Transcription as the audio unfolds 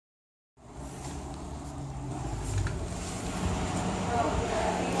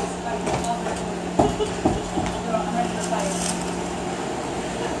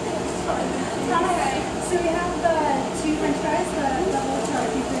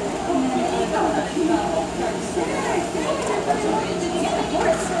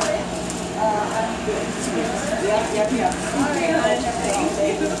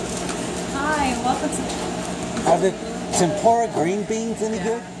the tempura green beans any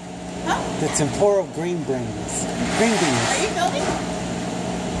good? Huh? The tempura green beans. Green beans. Are you filming?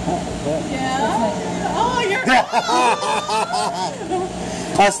 What? Yeah. Oh, you're.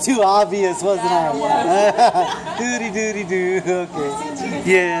 That's too obvious, wasn't I? Yeah. Doody doody doo. Okay.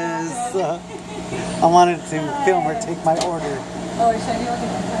 Yes. I wanted to film her take my order. Oh, should I be looking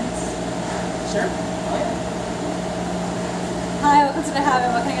at friends? Sure. Oh, yeah. Hi, welcome to the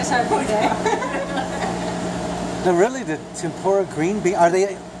Habit. What can I get started for today? No, really, the tempura green bean. Are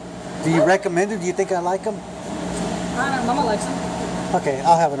they? Do you recommend them? Do you think I like them? I don't know. Mama likes them. Okay,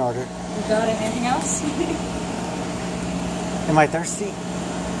 I'll have an order. You got it. Anything else? Am I thirsty?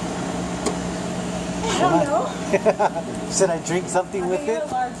 I don't know. Should I drink something with it?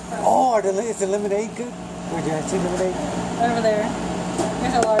 Large Oh, is the lemonade good? Where did I see lemonade? over there.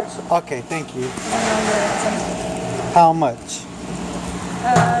 Here's a large. Okay, thank you. Is How much?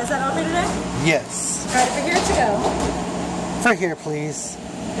 that all for today? Yes. Got it for here to go. For here, please.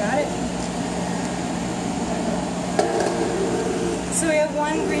 Got it. So we have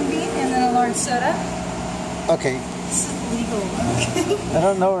one green bean and then a large soda. Okay. This is legal. I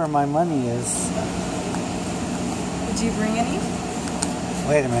don't know where my money is. Did you bring any?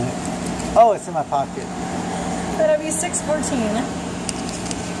 Wait a minute. Oh, it's in my pocket. That'll be $6.14.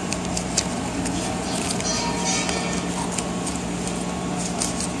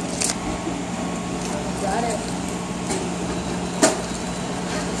 Got it.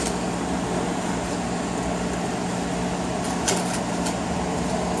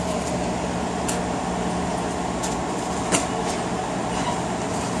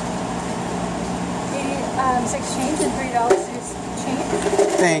 $6 change and $3 is change.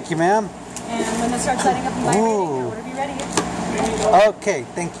 Thank you, ma'am. And when it starts lighting up and vibrating, your order be ready. Okay,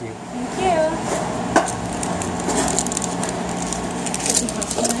 thank you. Thank you.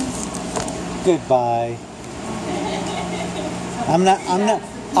 Goodbye. I'm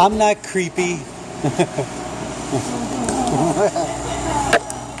not creepy.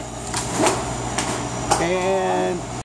 And